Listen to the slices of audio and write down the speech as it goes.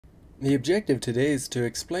The objective today is to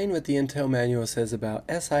explain what the Intel manual says about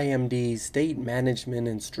SIMD state management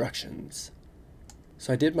instructions.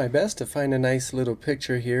 So I did my best to find a nice little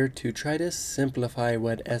picture here to try to simplify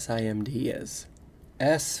what SIMD is.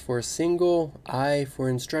 S for single, I for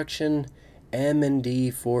instruction, M and D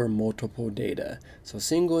for multiple data. So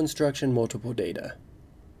single instruction, multiple data.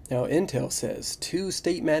 Now Intel says 2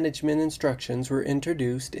 state management instructions were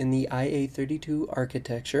introduced in the IA32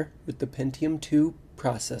 architecture with the Pentium 2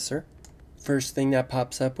 processor. First thing that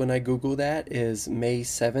pops up when I Google that is May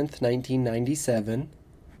 7th, 1997.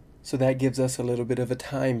 So that gives us a little bit of a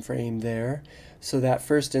time frame there. So that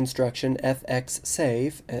first instruction, FX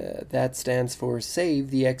save, that stands for save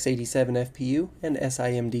the x87 FPU and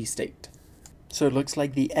SIMD state. So it looks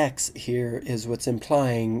like the X here is what's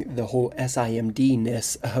implying the whole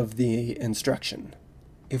SIMD-ness of the instruction.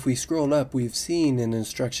 If we scroll up, we've seen an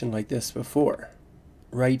instruction like this before.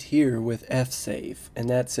 Right here with fsave, and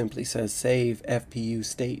that simply says save FPU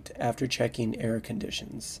state after checking error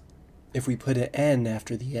conditions. If we put an N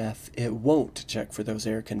after the F, it won't check for those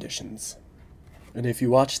error conditions. And if you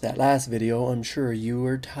watched that last video, I'm sure you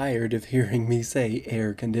were tired of hearing me say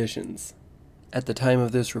error conditions. At the time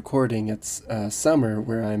of this recording, it's summer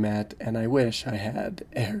where I'm at, and I wish I had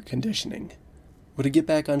air conditioning. Well, to get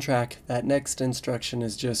back on track, that next instruction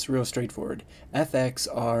is just real straightforward.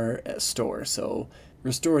 FXR store, so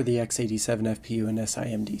restore the x87 FPU and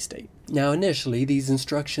SIMD state. Now initially, these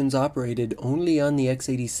instructions operated only on the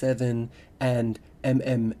x87 and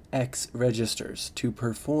MMX registers to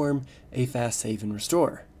perform a fast save and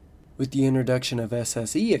restore. With the introduction of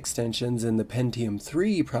SSE extensions in the Pentium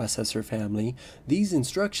 3 processor family, these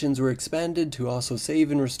instructions were expanded to also save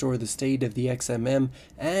and restore the state of the XMM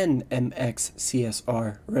and MX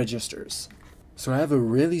CSR registers. So I have a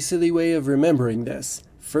really silly way of remembering this.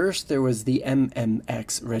 First, there was the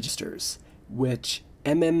MMX registers, which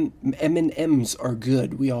M&Ms are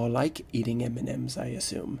good. We all like eating M&Ms, I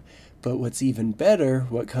assume. But what's even better,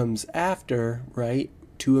 what comes after, right,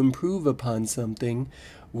 to improve upon something,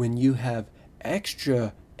 when you have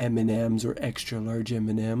extra M&Ms or extra large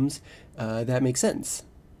M&Ms, that makes sense.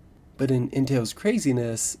 But in Intel's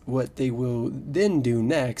craziness, what they will then do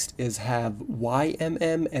next is have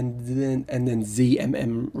YMM and then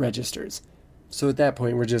ZMM registers. So at that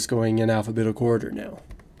point, we're just going in alphabetical order now.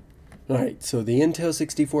 Alright, so the Intel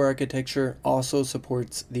 64 architecture also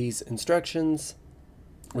supports these instructions.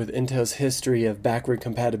 With Intel's history of backward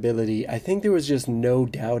compatibility, I think there was just no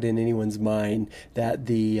doubt in anyone's mind that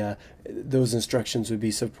those instructions would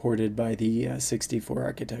be supported by the 64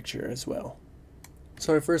 architecture as well.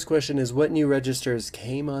 So our first question is, what new registers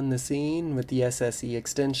came on the scene with the SSE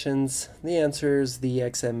extensions? The answer is the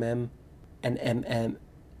XMM and MX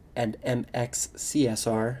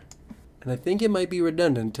CSR. And I think it might be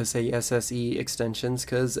redundant to say SSE extensions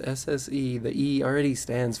because SSE, the E already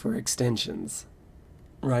stands for extensions.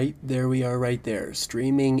 Right, there we are right there,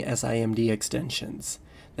 streaming SIMD extensions.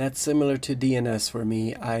 That's similar to DNS for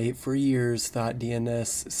me. I, for years, thought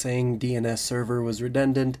saying DNS server was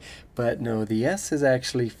redundant, but no, the S is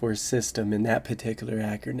actually for system in that particular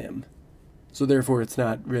acronym. So therefore, it's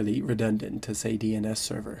not really redundant to say DNS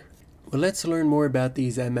server. Well, let's learn more about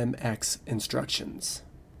these MMX instructions.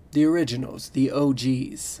 The originals, the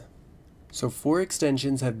OGs. So 4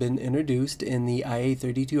 extensions have been introduced in the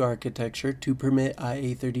IA32 architecture to permit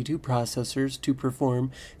IA32 processors to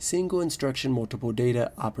perform single instruction multiple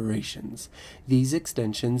data operations. These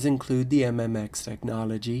extensions include the MMX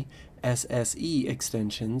technology, SSE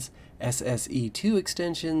extensions, SSE2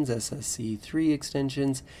 extensions, SSE3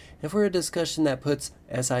 extensions, and for a discussion that puts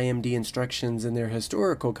SIMD instructions in their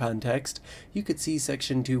historical context, you could see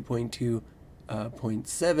section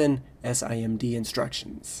 2.2.7 SIMD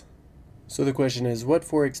instructions. So the question is, what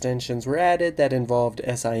 4 extensions were added that involved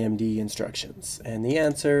SIMD instructions? And the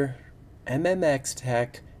answer, MMX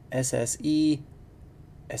Tech, SSE,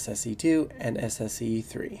 SSE2, and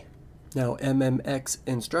SSE3. Now, MMX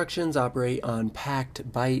instructions operate on packed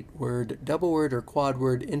byte, word, double word, or quad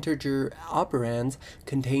word integer operands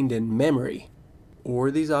contained in memory. Or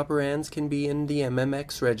these operands can be in the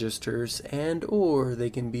MMX registers or they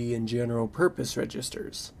can be in general purpose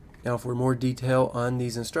registers. Now for more detail on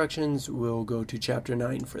these instructions, we'll go to Chapter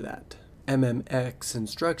 9 for that. MMX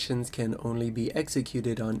instructions can only be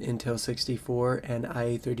executed on Intel 64 and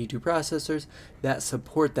IA32 processors that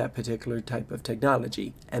support that particular type of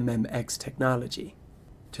technology, MMX technology.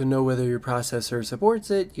 To know whether your processor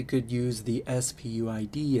supports it, you could use the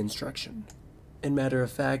SPUID instruction. And matter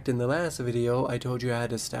of fact, in the last video, I told you I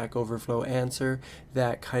had a Stack Overflow answer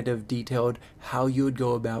that kind of detailed how you would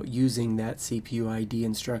go about using that CPU ID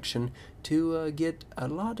instruction to get a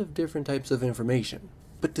lot of different types of information.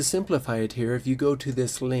 But to simplify it here, if you go to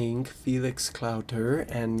this link, Felix Clouter,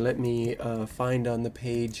 and let me find on the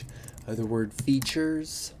page the word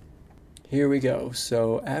features. Here we go.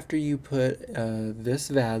 So after you put this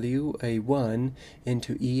value, a 1,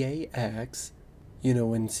 into EAX, you know,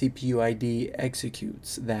 when CPU ID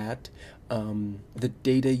executes that, the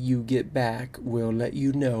data you get back will let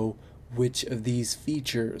you know which of these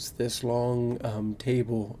features, this long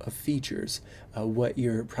table of features, what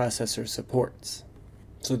your processor supports.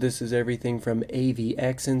 So this is everything from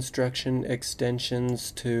AVX instruction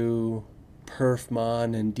extensions to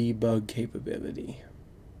perfmon and debug capability.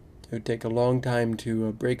 It would take a long time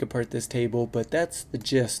to break apart this table, but that's the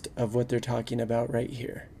gist of what they're talking about right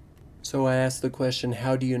here. So I asked the question,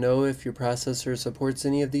 how do you know if your processor supports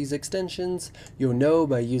any of these extensions? You'll know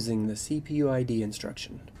by using the CPU ID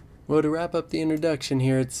instruction. Well, to wrap up the introduction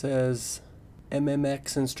here, it says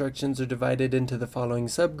MMX instructions are divided into the following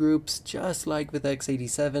subgroups, just like with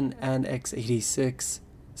x87 and x86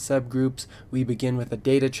 subgroups. We begin with a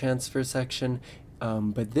data transfer section,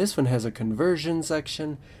 but this one has a conversion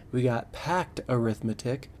section. We got packed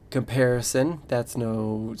arithmetic, comparison, that's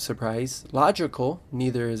no surprise, logical,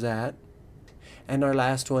 neither is that, and our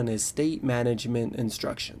last one is state management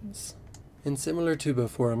instructions. And similar to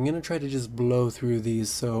before, I'm going to try to just blow through these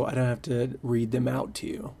so I don't have to read them out to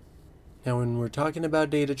you. Now when we're talking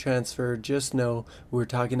about data transfer, just know we're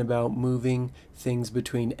talking about moving things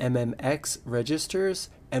between MMX registers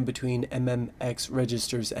and between MMX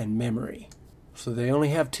registers and memory. So they only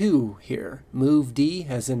have two here, move D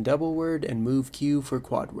as in double word and move Q for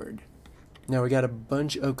quad word. Now we got a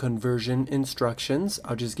bunch of conversion instructions.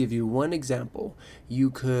 I'll just give you one example.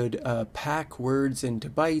 You could pack words into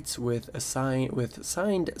bytes with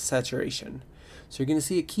signed saturation. So you're going to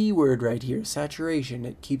see a keyword right here, saturation.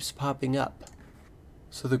 It keeps popping up.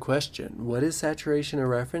 So the question, what is saturation a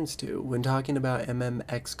reference to when talking about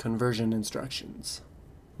MMX conversion instructions?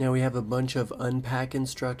 Now we have a bunch of unpack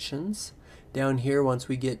instructions. Down here, once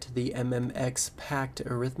we get to the MMX packed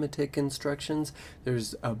arithmetic instructions,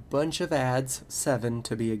 there's a bunch of adds, 7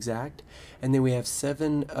 to be exact, and then we have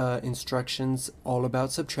 7 instructions all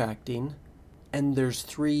about subtracting, and there's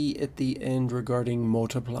 3 at the end regarding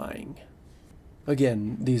multiplying.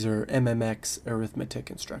 Again, these are MMX arithmetic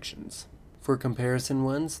instructions. For comparison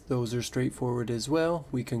ones, those are straightforward as well.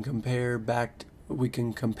 We can compare packed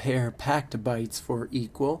bytes for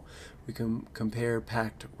equal. We can compare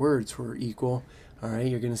packed words for equal. Alright,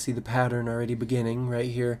 you're going to see the pattern already beginning right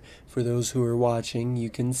here. For those who are watching, you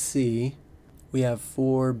can see we have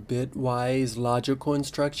 4 bitwise logical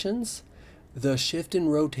instructions. The shift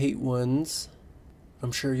and rotate ones,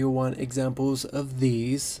 I'm sure you'll want examples of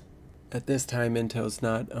these. At this time, Intel's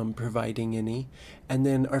not providing any. And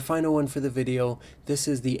then our final one for the video, this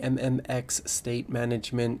is the MMX state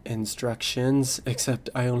management instructions, except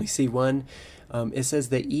I only see one. It says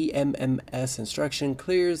the EMMS instruction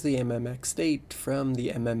clears the MMX state from the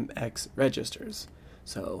MMX registers.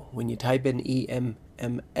 So when you type in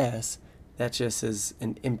EMMS, that just is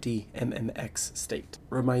an empty MMX state.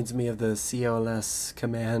 Reminds me of the CLS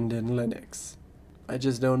command in Linux. I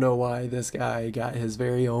just don't know why this guy got his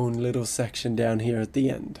very own little section down here at the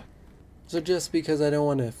end. So just because I don't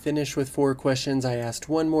want to finish with 4 questions, I asked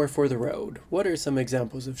one more for the road. What are some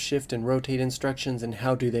examples of shift and rotate instructions and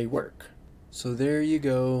how do they work? So there you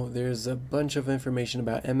go. There's a bunch of information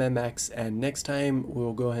about MMX, and next time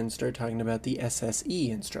we'll go ahead and start talking about the SSE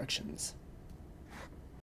instructions.